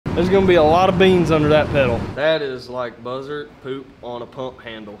There's gonna be a lot of beans under that pedal. That is like buzzard poop on a pump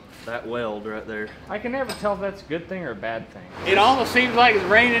handle. That weld right there. I can never tell if that's a good thing or a bad thing. It almost seems like it's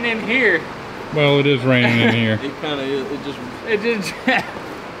raining in here. Well, it is raining in here. It kind of is. It just.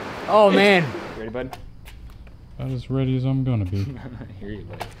 Oh man. Ready, bud? About as ready as I'm gonna be. I hear you,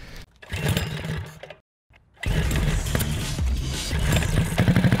 buddy.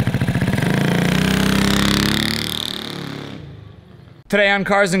 Today on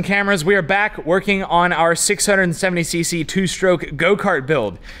Cars and Cameras, we are back working on our 670cc two-stroke go-kart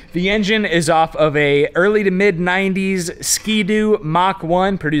build. The engine is off of a early to mid-90s Ski Doo Mach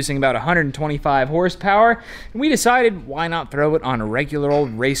 1, producing about 125 horsepower, and we decided why not throw it on a regular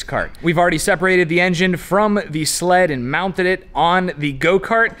old race kart. We've already separated the engine from the sled and mounted it on the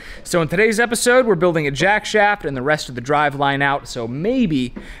go-kart. So in today's episode, we're building a jack shaft and the rest of the driveline out, so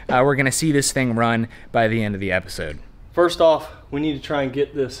maybe we're gonna see this thing run by the end of the episode. First off, we need to try and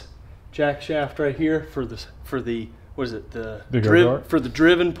get this jack shaft right here for the what is it, the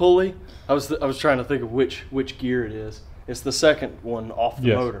driven pulley. I was trying to think of which gear it is. It's the second one off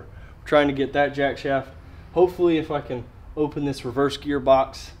the motor. We're trying to get that jack shaft. Hopefully, if I can open this reverse gear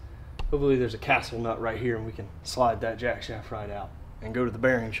box, hopefully there's a castle nut right here and we can slide that jack shaft right out and go to the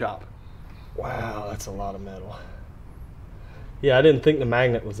bearing shop. Wow, that's a lot of metal. Yeah, I didn't think the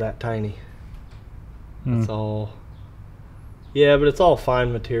magnet was that tiny. It's all. Yeah, but it's all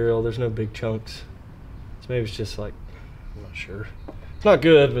fine material. There's no big chunks. So maybe it's just like, I'm not sure. It's not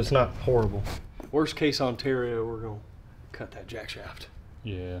good, but it's not horrible. Worst case Ontario, we're gonna cut that jack shaft.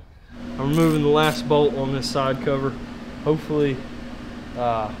 Yeah. I'm removing the last bolt on this side cover. Hopefully,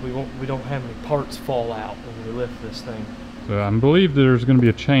 we don't have any parts fall out when we lift this thing. So I believe there's gonna be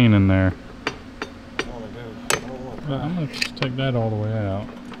a chain in there. I'm gonna just take that all the way out.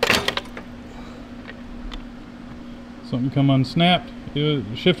 Something come unsnapped. It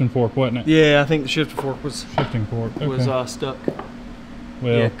was shifting fork, wasn't it? Yeah, I think the shifting fork was shifting fork. Okay. Was stuck.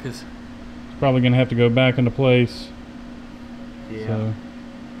 Well, yeah, because it's probably gonna have to go back into place. Yeah.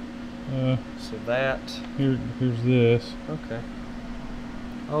 So that. Here's this. Okay.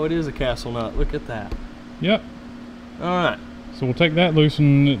 Oh, it is a castle nut. Look at that. Yep. All right. So we'll take that loose,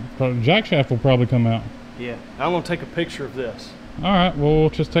 and the jack shaft will probably come out. Yeah. I'm gonna take a picture of this. All right. Well, we'll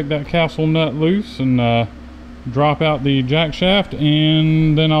just take that castle nut loose and drop out the jack shaft,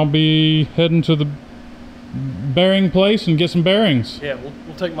 and then I'll be heading to the bearing place and get some bearings. Yeah,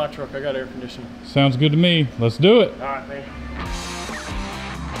 we'll take my truck. I got air conditioning. Sounds good to me. Let's do it. All right, man.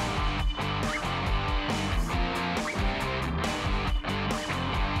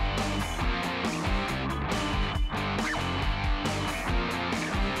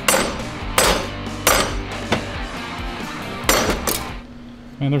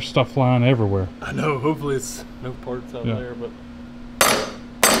 Man, there's stuff flying everywhere. I know. Hopefully it's no parts out there, but.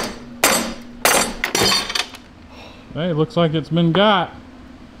 Hey, looks like it's been got.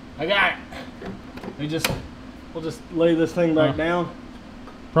 I got it. We'll just lay this thing back down.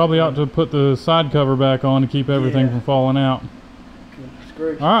 Probably ought to put the side cover back on to keep everything from falling out. Goodness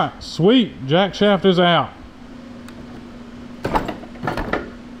gracious. All right, sweet. Jack shaft is out.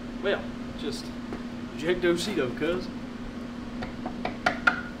 Well, just ejecto-cedo, cuz.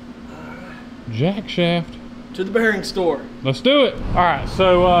 Jack shaft. To the bearing store. Let's do it. All right,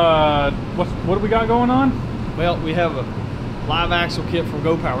 so what do we got going on? Well, we have a live axle kit from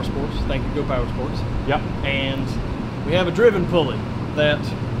Go Power Sports. Thank you, Go Power Sports. Yep. And we have a driven pulley that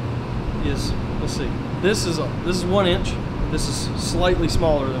is, let's see, this is 1 inch. This is slightly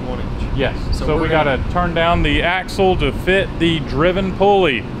smaller than 1 inch. Yes. So we got to turn down the axle to fit the driven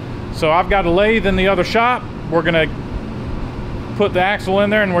pulley. So I've got a lathe in the other shop. We're gonna put the axle in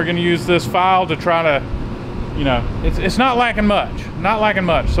there, and we're going to use this file to try to, you know, it's not lacking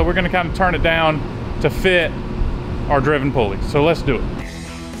much, so we're going to kind of turn it down to fit our driven pulley. So let's do it.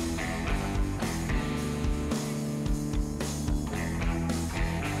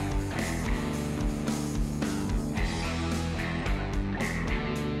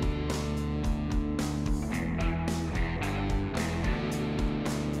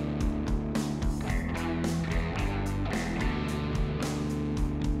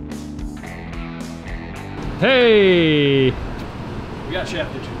 Hey! We got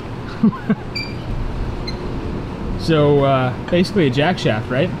shafted. So basically a jack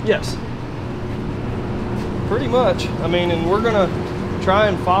shaft, right? Yes. Pretty much. I mean, and we're gonna try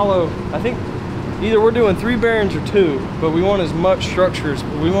and follow, I think either we're doing 3 bearings or 2, but we want as much structures,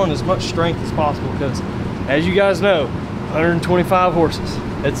 we want as much strength as possible, because as you guys know, 125 horses.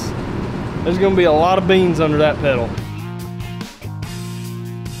 There's gonna be a lot of beans under that pedal.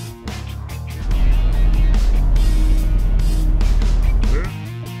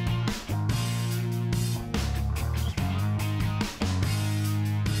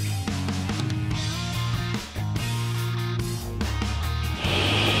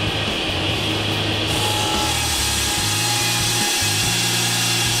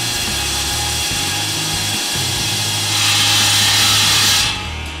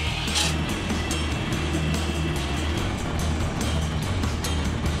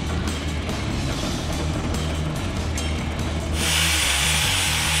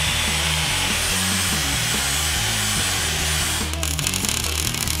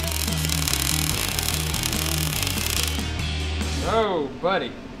 Oh,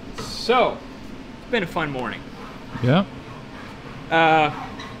 buddy. So, it's been a fun morning. Yeah.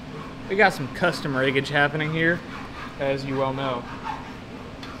 We got some custom riggage happening here, as you well know.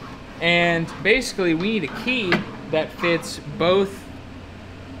 And basically, we need a key that fits both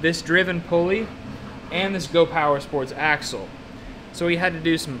this driven pulley and this Go Power Sports axle. So we had to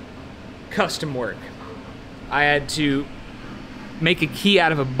do some custom work. I had to make a key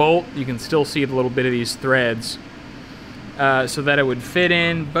out of a bolt. You can still see a little bit of these threads. So that it would fit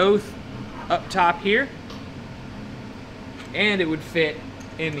in both up top here and it would fit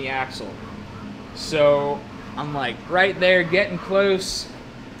in the axle. So I'm like right there, getting close,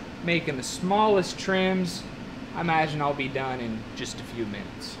 making the smallest trims. I imagine I'll be done in just a few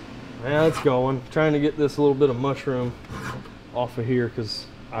minutes. Yeah, it's going. Trying to get this little bit of mushroom off of here because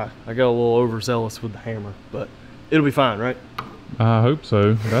I got a little overzealous with the hammer, but it'll be fine, right? I hope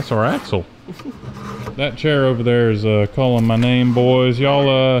so. That's our axle. That chair over there is calling my name, boys.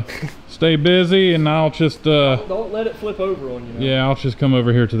 Y'all stay busy and I'll just... Don't let it flip over on you. Now. Yeah, I'll just come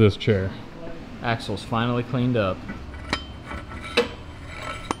over here to this chair. Axle's finally cleaned up.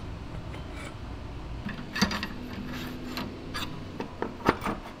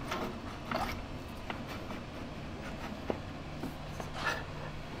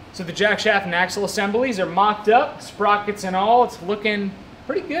 So the jack shaft and axle assemblies are mocked up, sprockets and all. It's looking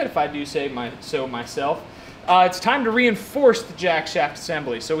pretty good if I do say so myself. It's time to reinforce the jack shaft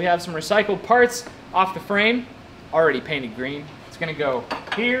assembly. So we have some recycled parts off the frame, already painted green. It's gonna go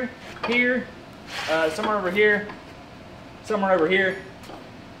here, here, somewhere over here, somewhere over here.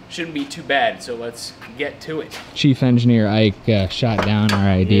 Shouldn't be too bad, so let's get to it. Chief Engineer Ike shot down our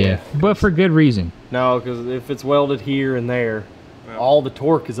idea, but for good reason. No, because if it's welded here and there, all the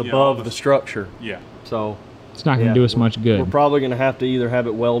torque is above the structure. Yeah. So it's not going to do us much good. We're probably going to have to either have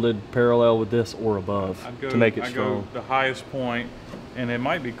it welded parallel with this or above to make it strong. I go the highest point, and it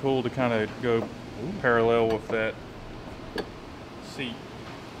might be cool to kind of go parallel with that seat.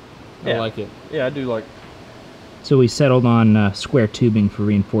 I like it. Yeah, I do like. So we settled on square tubing for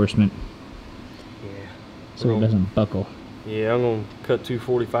reinforcement. Yeah. So it doesn't buckle. Yeah, I'm going to cut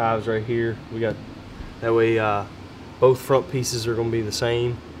 245s right here. We got that way. Both front pieces are going to be the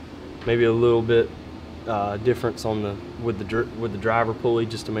same. Maybe a little bit difference on the with the driver pulley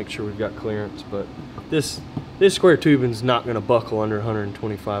just to make sure we've got clearance. But this square tubing's not going to buckle under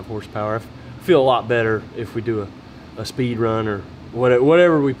 125 horsepower. I feel a lot better if we do a speed run or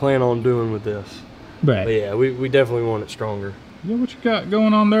whatever we plan on doing with this. Right. But yeah, we definitely want it stronger. Yeah, what you got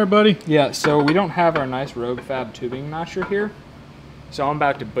going on there, buddy? Yeah, so we don't have our nice Rogue Fab tubing notcher here. So I'm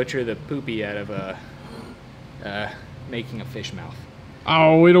about to butcher the poopy out of making a fish mouth.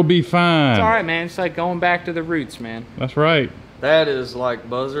 Oh, it'll be fine. It's all right, man. It's like going back to the roots, man. That's right. That is like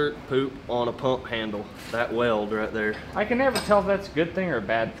buzzard poop on a pump handle. That weld right there. I can never tell if that's a good thing or a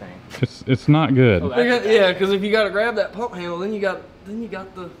bad thing. It's not good. Oh, yeah, because if you got to grab that pump handle, then you got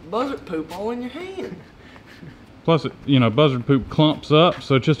the buzzard poop all in your hand. Plus, buzzard poop clumps up.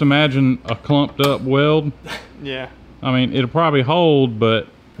 So just imagine a clumped up weld. Yeah. I mean, it'll probably hold, but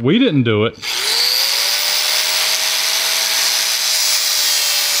we didn't do it.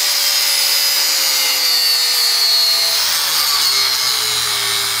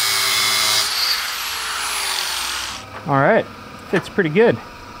 All right, fits pretty good.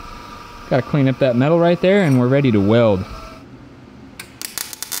 Got to clean up that metal right there and we're ready to weld.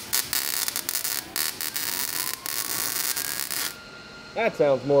 That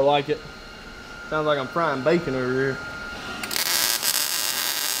sounds more like it. Sounds like I'm frying bacon over here.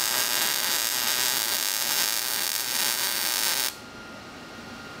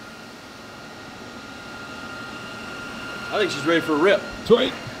 I think she's ready for a rip.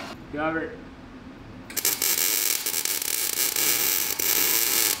 Sweet. Got her.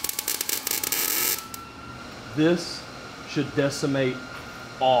 This should decimate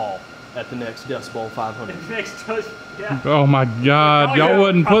all at the next Dust Bowl 500. Yeah. Oh my God, y'all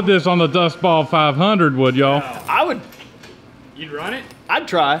wouldn't put this on the Dust Ball 500, would y'all? No. I would. You'd run it? I'd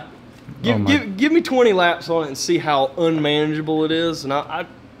try. Give me 20 laps on it and see how unmanageable it is, and I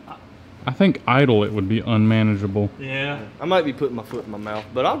think idle it would be unmanageable. Yeah. I might be putting my foot in my mouth,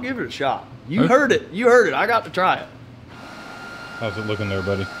 but I'll give it a shot. You heard it. You heard it. I got to try it. How's it looking there,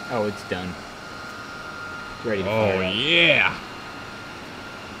 buddy? Oh, it's done. Ready to fire up. Yeah.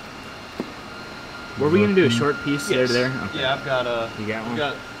 Were we gonna do a short piece there? Okay. Yeah, I've got a. You got one? I've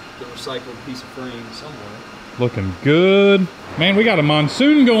got the recycled piece of frame somewhere. Looking good. Man, we got a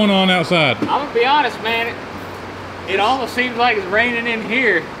monsoon going on outside. I'm gonna be honest, man. It almost seems like it's raining in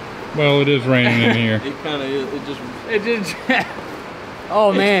here. Well, it is raining in here. It kind of is. It just.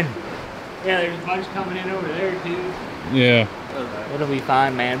 Oh man. Yeah, there's a bunch coming in over there too. Yeah. It'll be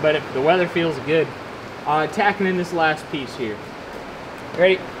fine, man. But the weather feels good. Tacking in this last piece here.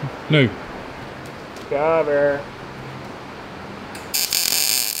 Ready? No. Cover.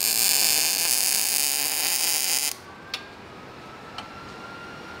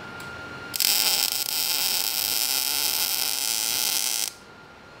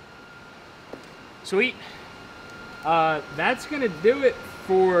 Sweet. That's gonna do it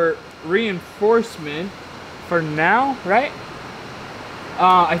for reinforcement for now, right?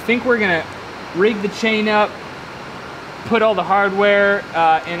 I think we're gonna rig the chain up, put all the hardware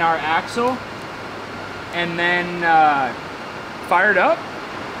in our axle, and then fire it up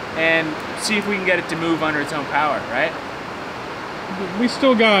and see if we can get it to move under its own power, right? We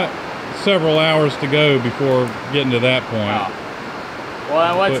still got several hours to go before getting to that point. Oh.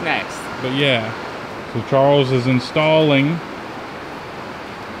 Well, then what's next? But yeah, so Charles is installing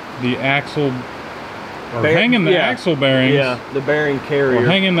the axle, or hanging the axle bearings. Yeah, the bearing carrier. Or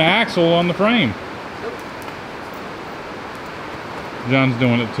hanging the axle on the frame. John's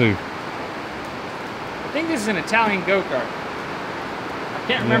doing it too. I think this is an Italian go-kart. I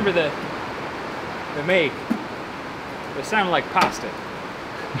can't remember the make. It sounded like pasta.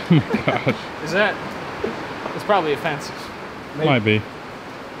 Oh my gosh. Is that? It's probably offensive. Maybe. Might be.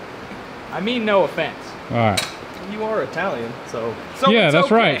 I mean no offense. All right. You are Italian, so yeah, that's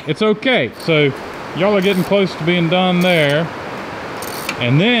okay. right. It's okay. So y'all are getting close to being done there.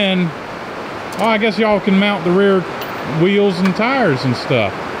 And then, oh, I guess y'all can mount the rear wheels and tires and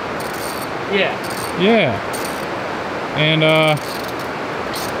stuff. Yeah. Yeah. And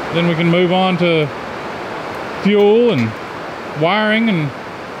then we can move on to fuel and wiring and,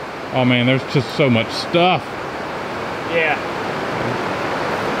 oh man, there's just so much stuff. Yeah.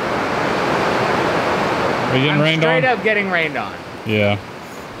 Are you getting rained on? Straight up getting rained on. Yeah.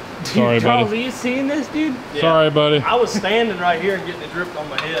 Sorry, Charles, buddy. are you seeing this, dude? Yeah. Sorry, buddy. I was standing right here and getting it dripped on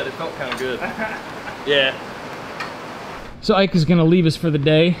my head. It felt kind of good. Yeah. So Ike is gonna leave us for the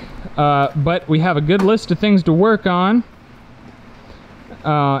day, but we have a good list of things to work on.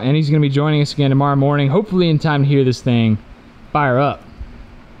 And he's gonna be joining us again tomorrow morning, hopefully in time to hear this thing fire up.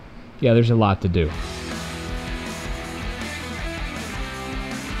 Yeah, there's a lot to do.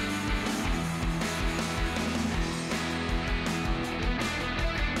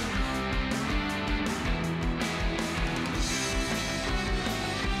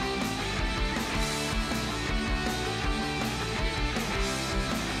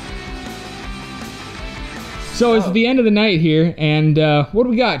 So it's the end of the night here, and what do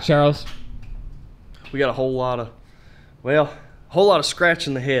we got, Charles? We got a whole lot of scratch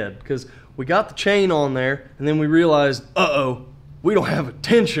in the head, because we got the chain on there, and then we realized, uh-oh, we don't have a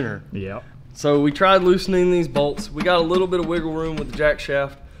tensioner. Yep. So we tried loosening these bolts. We got a little bit of wiggle room with the jack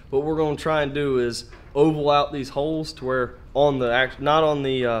shaft. What we're going to try and do is oval out these holes to where on the not on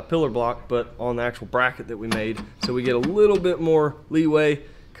the pillar block, but on the actual bracket that we made, so we get a little bit more leeway.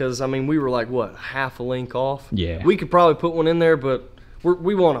 Because, I mean, we were like, what, half a link off? Yeah. We could probably put one in there, but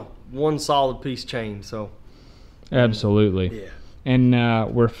we want one solid piece chain, so. Absolutely. Yeah.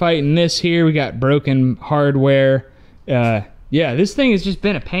 And we're fighting this here. We got broken hardware. Yeah, this thing has just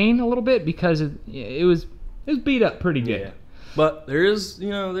been a pain a little bit because it was beat up pretty good. Yeah. But there is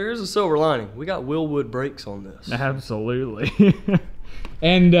a silver lining. We got Willwood brakes on this. Absolutely.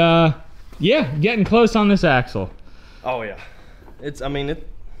 And, yeah, getting close on this axle. Oh, yeah.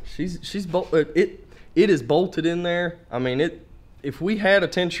 It is bolted in there. I mean, if we had a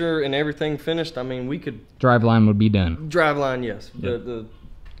tensioner and everything finished, I mean, we could. Driveline would be done. Driveline, yes. Yeah. The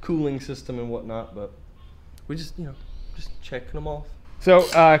cooling system and whatnot, but we just checking them off. So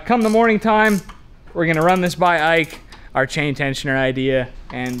come the morning time, we're gonna run this by Ike, our chain tensioner idea,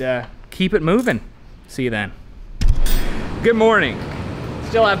 and keep it moving. See you then. Good morning.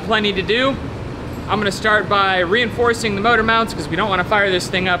 Still have plenty to do. I'm gonna start by reinforcing the motor mounts because we don't want to fire this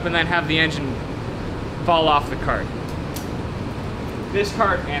thing up and then have the engine fall off the cart. This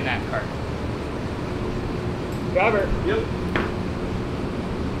cart and that cart. Cover. Yep.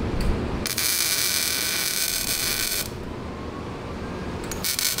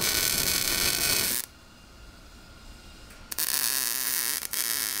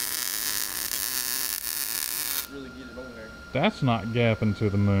 Really get it on there. That's not gapping to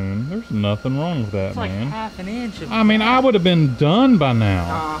the moon. There's nothing wrong with that, It's like man. half an inch of I mean, I would have been done by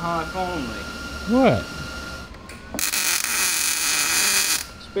now. if only. What?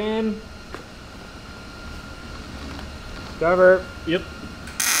 Spin. Cover. Yep.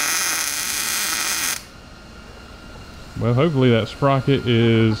 Well, hopefully that sprocket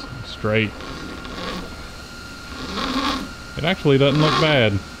is straight. It actually doesn't look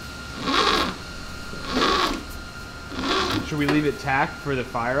bad. It should we leave it tacked for the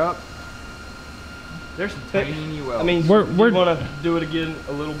fire up? There's some tiny welds. I mean, do you want to do it again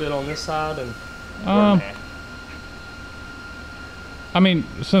a little bit on this side? And I mean,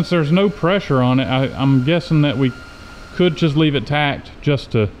 since there's no pressure on it, I'm guessing that we could just leave it tacked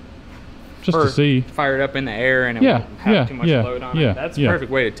just to see. Fire it up in the air and it won't have too much load on it. That's a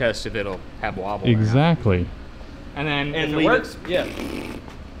perfect way to test if it'll have wobble. Exactly. And then if it works,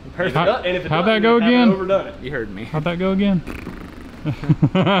 perfect. And if it how'd that go again? Overdone it. You heard me. How'd that go again?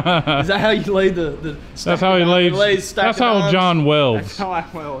 Is that how you lay the That's how he lays. That's how John welds. That's how I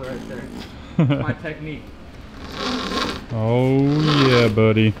weld right there. My technique. Oh yeah,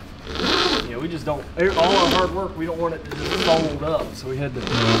 buddy. Yeah, we just don't. All our hard work, we don't want it to just fold up, so we had to.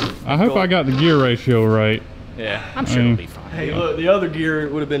 Yeah. I hope I got the gear ratio right. Yeah, I'm sure it'll be fine. Hey, look, the other gear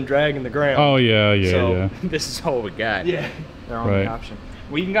would have been dragging the ground. Oh yeah, yeah. This is all we got. Yeah. They're on the option.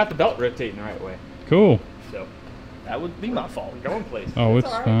 We even got the belt rotating the right way. Cool. So that would be my fault. Going places. Oh, it's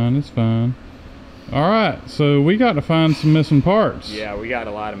fine. It's fine. All right, so we got to find some missing parts. Yeah, we got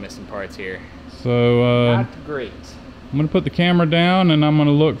a lot of missing parts here. So not great. I'm gonna put the camera down and I'm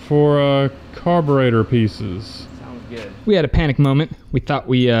gonna look for carburetor pieces. Sounds good. We had a panic moment. We thought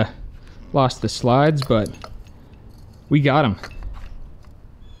we lost the slides, but we got them.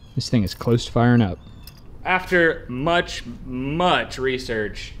 This thing is close to firing up. After much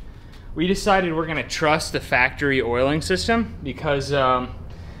research, we decided we're gonna trust the factory oiling system because,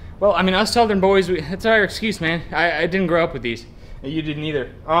 well, I mean, us Southern boys, it's our excuse, man. I didn't grow up with these. You didn't either.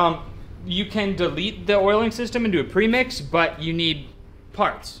 You can delete the oiling system and do a premix, but you need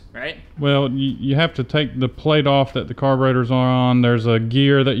parts, right? Well, you have to take the plate off that the carburetors are on. There's a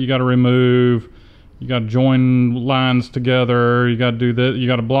gear that you got to remove. You got to join lines together. You got to do that. You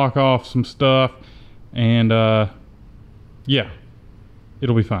got to block off some stuff, and yeah,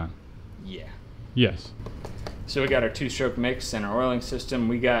 it'll be fine. Yeah. Yes. So we got our 2-stroke mix and our oiling system.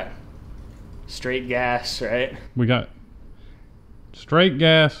 We got straight gas, right? We got straight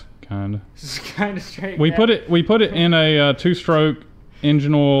gas. Kinda straight. We put it in a 2-stroke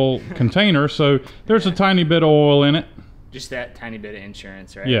engine oil container, so there's a tiny bit of oil in it. Just that tiny bit of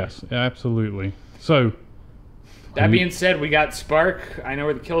insurance, right? Yes, absolutely. So that being said, we got spark. I know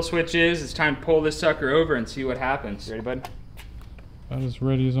where the kill switch is. It's time to pull this sucker over and see what happens. You ready, bud? About as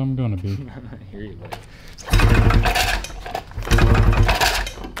ready as I'm gonna be. I hear you, buddy.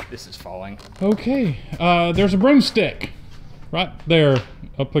 This is falling. Okay, there's a broomstick right there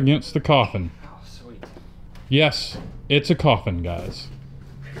up against the coffin. Oh, sweet. Yes, it's a coffin, guys.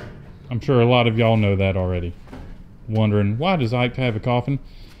 I'm sure a lot of y'all know that already. Wondering, why does Ike have a coffin?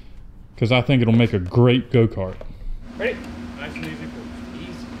 Because I think it'll make a great go-kart. Ready? Nice and easy.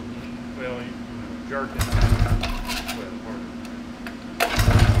 Easy. Well, you jerk it.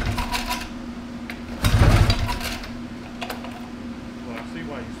 Well, I see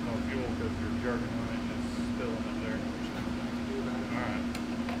why you smell fuel, because you're jerking on it and it's spilling up there. Alright.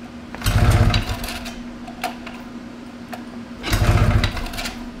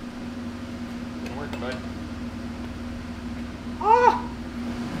 Good work, bud. Ah!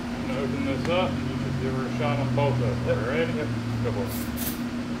 I'm going to open this up and you should give her a shot on both of them. Ready? Yep. Go for it.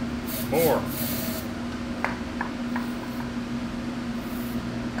 More.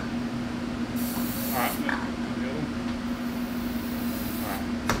 Alright. Alright.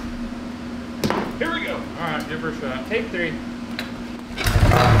 Here we go. Alright, give her a shot. Take 3.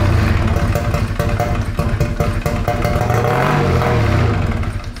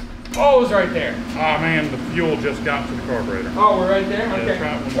 Oh, it was right there. Ah, man, the fuel just got to the carburetor. Oh, we're right there?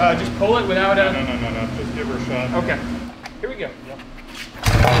 Yeah, okay. Just pull it without a... No. Just give her a shot. Okay. Here we go. Yep.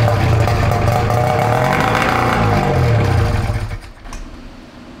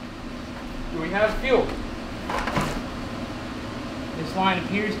 Do we have fuel? This line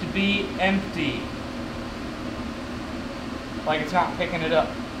appears to be empty. Like it's not picking it up.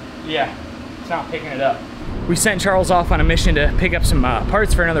 Yeah, it's not picking it up. We sent Charles off on a mission to pick up some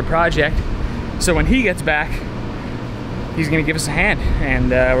parts for another project. So when he gets back, he's gonna give us a hand,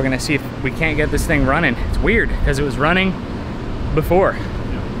 and we're gonna see if we can't get this thing running. It's weird, because it was running before.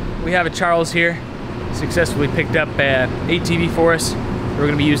 Yeah. We have a Charles here, successfully picked up a ATV for us. We're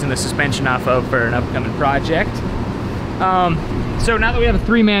gonna be using the suspension off of for an upcoming project. So now that we have a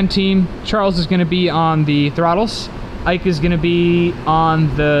 3-man team, Charles is gonna be on the throttles. Ike is gonna be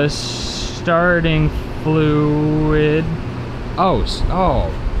on the starting fluid.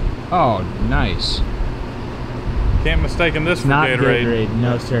 Oh, nice. Can't mistake this for Not Gatorade. Gatorade,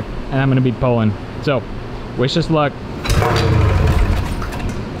 no sir. And I'm gonna be pulling. So, wish us luck.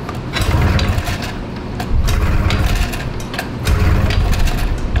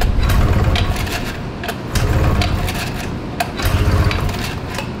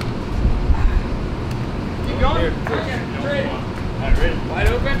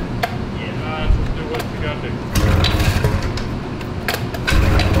 open? Yeah, just do what you gotta do.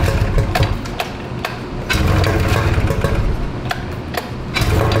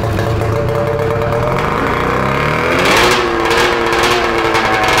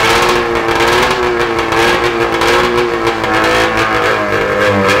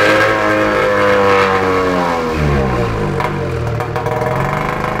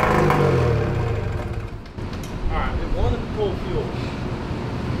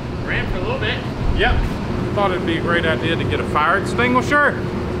 Thought it'd be a great idea to get a fire extinguisher.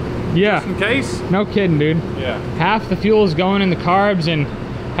 Yeah. Just in case. No kidding, dude. Yeah. Half the fuel is going in the carbs and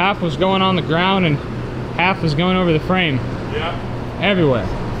half was going on the ground and half was going over the frame. Yeah. Everywhere.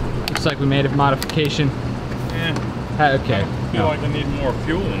 Looks like we made a modification. Yeah. Okay. I feel like I need more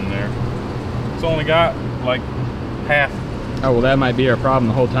fuel in there. It's only got like half. Oh, well, that might be our problem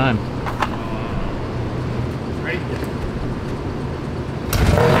the whole time. Right.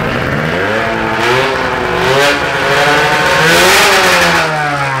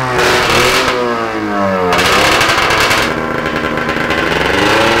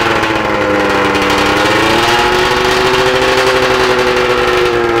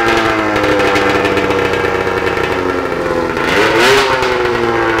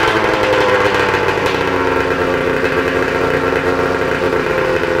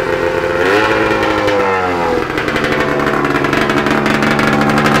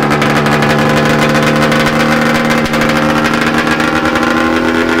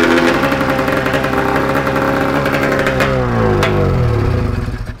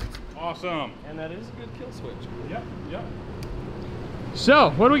 And that is a good kill switch. Yep, yep. So,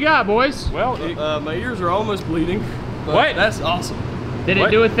 what do we got, boys? Well, my ears are almost bleeding. But what? That's awesome. Did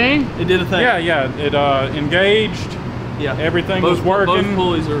it do a thing? It did a thing. Yeah, yeah. It engaged. Yeah. Everything was working. Both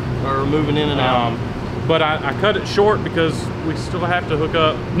pulleys are moving in and out. But I cut it short because we still have to hook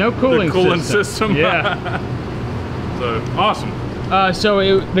up the cooling system. Yeah. So, awesome.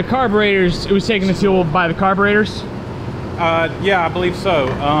 So the carburetors, it was taking the fuel by the carburetors? Yeah, I believe so.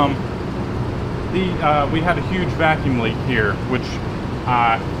 We had a huge vacuum leak here, which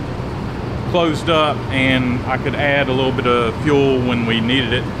I closed up, and I could add a little bit of fuel when we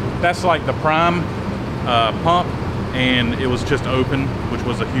needed it. That's like the prime pump, and it was just open, which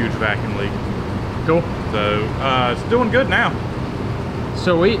was a huge vacuum leak. Cool. So it's doing good now.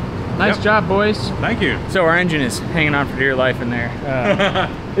 Sweet. Nice job, boys. Thank you. So our engine is hanging on for dear life in there.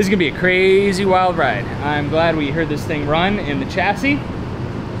 This is gonna be a crazy wild ride. I'm glad we heard this thing run in the chassis.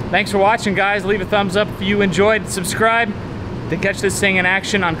 Thanks for watching, guys. Leave a thumbs up if you enjoyed. Subscribe to catch this thing in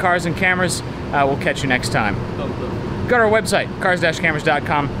action on Cars and Cameras. We'll catch you next time. Go to our website,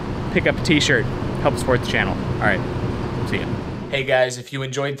 cars-cameras.com. Pick up a t-shirt. Help support the channel. All right, see ya. Hey guys, if you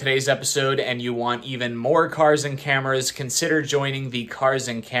enjoyed today's episode and you want even more Cars and Cameras, consider joining the Cars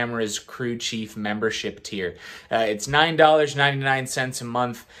and Cameras Crew Chief membership tier. It's $9.99 a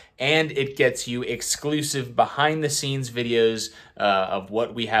month, and it gets you exclusive behind-the-scenes videos of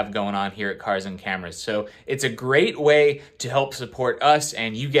what we have going on here at Cars and Cameras. So it's a great way to help support us,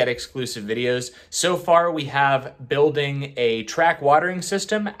 and you get exclusive videos. So far, we have building a track watering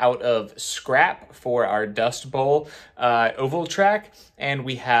system out of scrap for our Dust Bowl oval track, and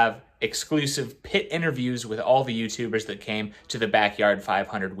we have exclusive pit interviews with all the YouTubers that came to the Backyard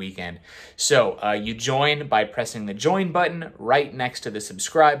 500 weekend. So you join by pressing the join button right next to the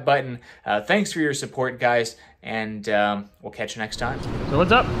subscribe button. Thanks for your support, guys, and we'll catch you next time. So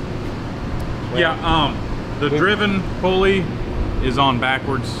what's up? Yeah, the driven pulley is on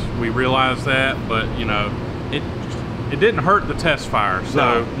backwards. We realized that, but you know, it didn't hurt the test fire.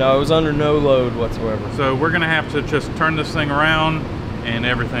 So no, it was under no load whatsoever. So we're gonna have to just turn this thing around, and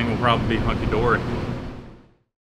everything will probably be hunky-dory.